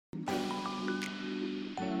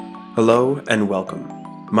Hello and welcome.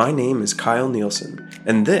 My name is Kyle Nielsen,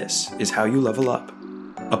 and this is How You Level Up,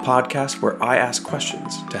 a podcast where I ask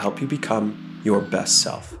questions to help you become your best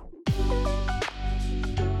self.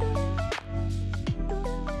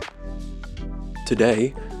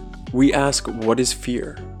 Today, we ask, what is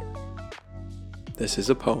fear? This is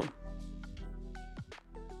a poem.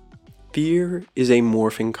 Fear is a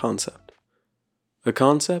morphing concept, a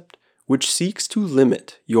concept which seeks to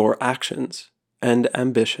limit your actions and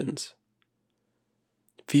ambitions.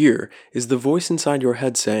 Fear is the voice inside your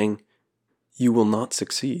head saying, you will not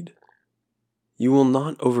succeed. You will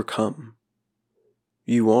not overcome.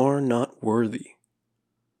 You are not worthy.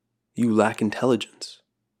 You lack intelligence.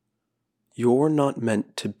 You're not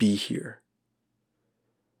meant to be here.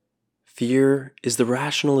 Fear is the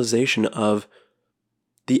rationalization of,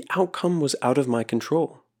 the outcome was out of my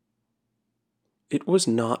control. It was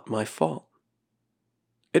not my fault.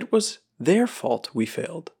 It was their fault we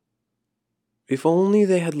failed. If only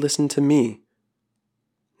they had listened to me,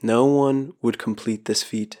 no one would complete this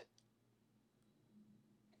feat.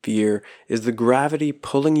 Fear is the gravity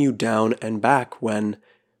pulling you down and back when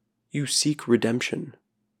you seek redemption.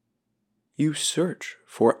 You search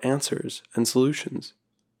for answers and solutions.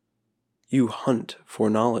 You hunt for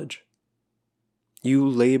knowledge. You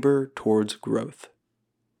labor towards growth.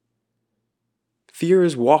 Fear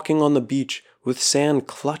is walking on the beach with sand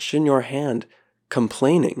clutched in your hand,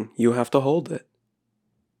 complaining you have to hold it.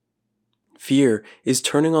 Fear is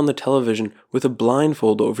turning on the television with a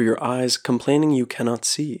blindfold over your eyes, complaining you cannot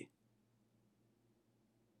see.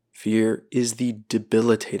 Fear is the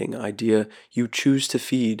debilitating idea you choose to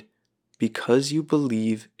feed because you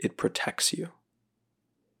believe it protects you.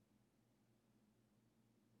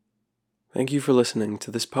 Thank you for listening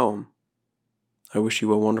to this poem. I wish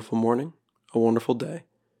you a wonderful morning, a wonderful day,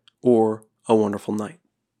 or a wonderful night.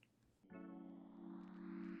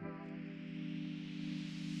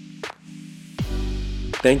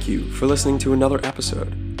 Thank you for listening to another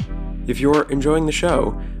episode. If you're enjoying the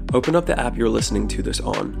show, open up the app you're listening to this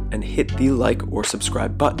on and hit the like or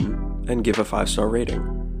subscribe button and give a 5-star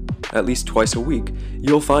rating. At least twice a week,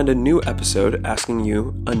 you'll find a new episode asking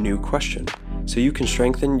you a new question, so you can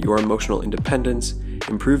strengthen your emotional independence,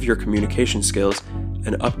 improve your communication skills,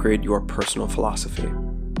 and upgrade your personal philosophy.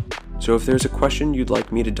 So if there's a question you'd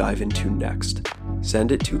like me to dive into next,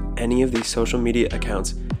 send it to any of these social media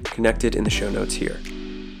accounts connected in the show notes here.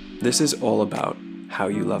 This is all about how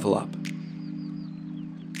you level up.